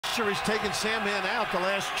pressure is taking Samhan out the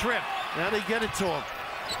last trip. Now they get it to him.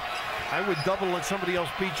 I would double let somebody else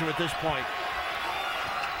beat you at this point.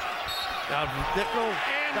 Now, Nickel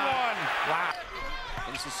and one. Wow.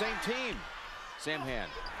 And it's the same team. Samhan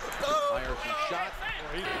fires a shot.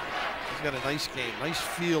 He's got a nice game, nice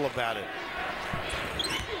feel about it.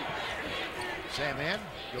 Samhan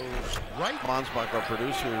goes right. Monsbach, our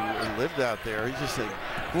producer, who lived out there, he's just a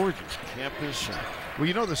gorgeous campus. Well,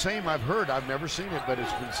 you know, the same I've heard. I've never seen it, but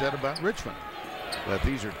it's been said about Richmond. That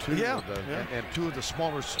these are two of the, and two of the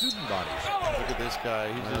smaller student bodies. Look at this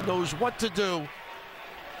guy. He just knows what to do.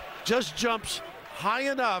 Just jumps high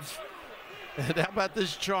enough. And how about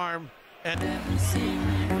this charm? And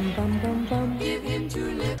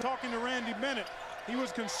talking to Randy Bennett, he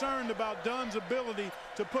was concerned about Dunn's ability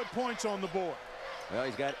to put points on the board. Well,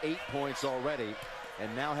 he's got 8 points already,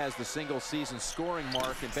 and now has the single-season scoring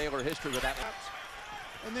mark in Baylor history with that.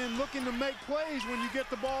 And then looking to make plays when you get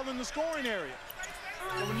the ball in the scoring area.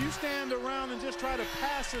 So when you stand around and just try to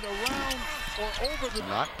pass it around or over the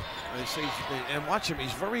not. They say, and watch him,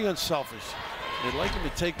 he's very unselfish. They'd like him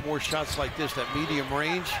to take more shots like this, that medium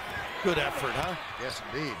range. Good effort, huh? Yes,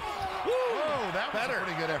 indeed. Whoa, that was a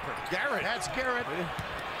pretty good effort. Garrett. That's Garrett.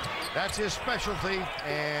 That's his specialty.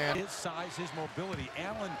 And his size, his mobility,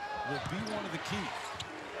 Allen will be one of the keys.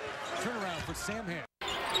 Turnaround for Samhan.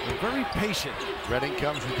 They're very patient. Redding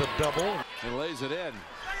comes with a double. He lays it in.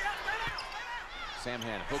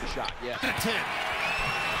 Samhan, hook shot, yes. 10.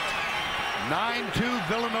 9-2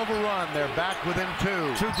 Villanova run. They're back within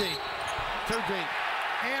 2. Too deep. Too deep.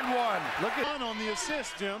 And 1. Look at on the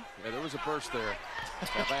assist, Jim. Yeah, there was a burst there.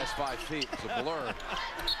 That last 5 feet was a blur.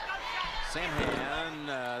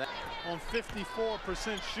 Samhan on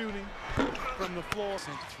 54% shooting from the floor.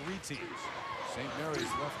 Sent 3 teams. St.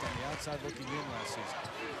 Mary's left on the outside looking in last season.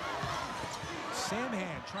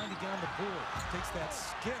 Samhan trying to get on the board. Takes that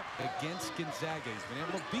skip against Gonzaga. He's been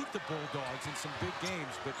able to beat the Bulldogs in some big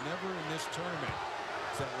games, but never in this tournament.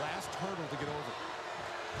 It's that last hurdle to get over.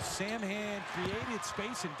 Samhan created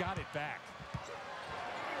space and got it back.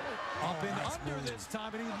 Up and under this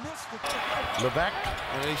time, and he missed the Levesque.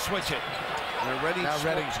 And they switch it. They're ready. Now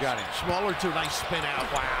Redding's got him. Smaller too. Nice spin out.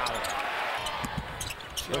 Wow.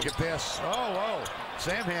 Look at this. Oh.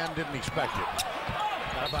 Samhan didn't expect it.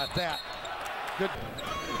 How about that? Good.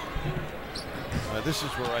 This is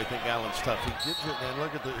where I think Allen's tough. He gives it, and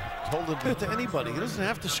look at the, hold it to anybody. He doesn't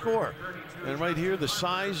have to score. And right here, the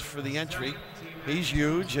size for the entry. He's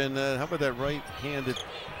huge, and how about that right-handed?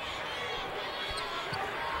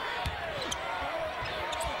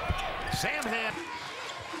 Samhan.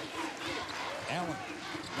 Allen,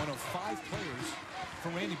 one of 5 players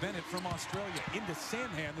from Randy Bennett from Australia into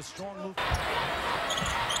Samhan, the strong move.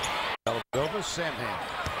 Villanova, Samhan.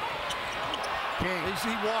 King.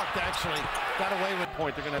 He walked, actually. Got away with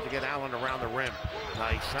point. They're going to have to get Allen around the rim.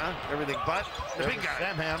 Nice, huh? Everything but the big guy.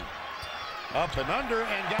 Samhan. Up and under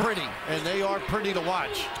and pretty, and they are pretty to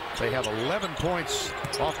watch. They have 11 points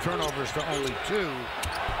off turnovers to only 2.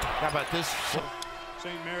 How about this?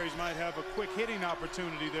 St. Mary's might have a quick hitting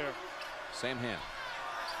opportunity there. Samhan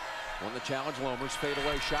won the challenge. Lomer's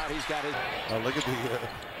fadeaway shot. He's got it. Look at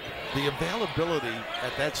the availability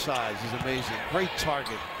at that size is amazing. Great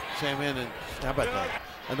target, Samhan, and how about that?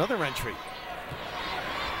 Another entry.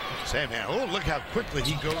 Samhan. Oh, look how quickly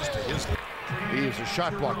he goes to his. He is a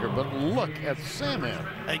shot blocker, but look at Samhan.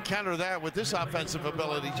 And counter that with this offensive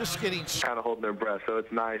ability, just getting kind of holding their breath, so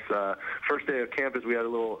it's nice. First day of campus, we had a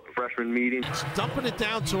little freshman meeting. It's dumping it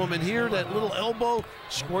down to him, and here that little elbow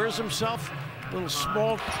squares himself, a little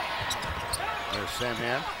small. There's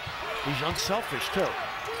Samhan. He's unselfish too.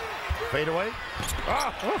 Fadeaway.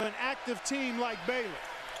 An active team like Baylor.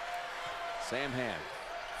 Samhan,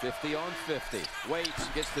 50 on 50. Waits,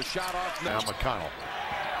 gets the shot off. Now McConnell.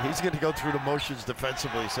 He's going to go through the motions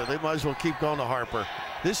defensively, so they might as well keep going to Harper.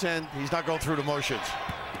 This end, he's not going through the motions.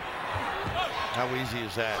 How easy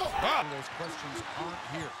is that? Those questions aren't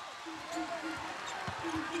here.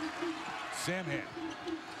 Samhan.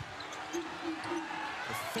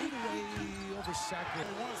 The fadeaway over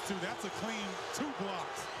Sacramento. He wants to. That's a clean 2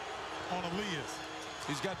 blocks on Elias.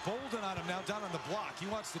 He's got Bolden on him now down on the block. He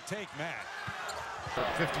wants to take Matt.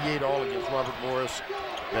 58 all against Robert Morris,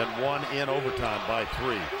 and 1 in overtime by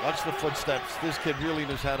 3. Watch the footsteps. This kid really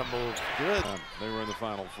knows how to move. Good. They were in the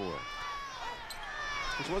Final Four.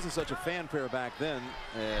 Which wasn't such a fanfare back then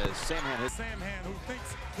as Samhan hit. Samhan, who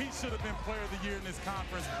thinks he should have been player of the year in this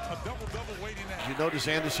conference. A double-double waiting at. You notice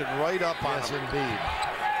Anderson right up on him. Indeed.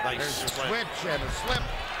 Nice. There's a switch and a slip.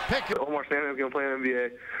 Pick it. Omar Samhan's going to play in the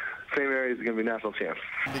NBA. St. Mary's is going to be national champs.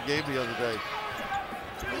 The game the other day.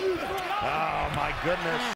 Oh, my goodness.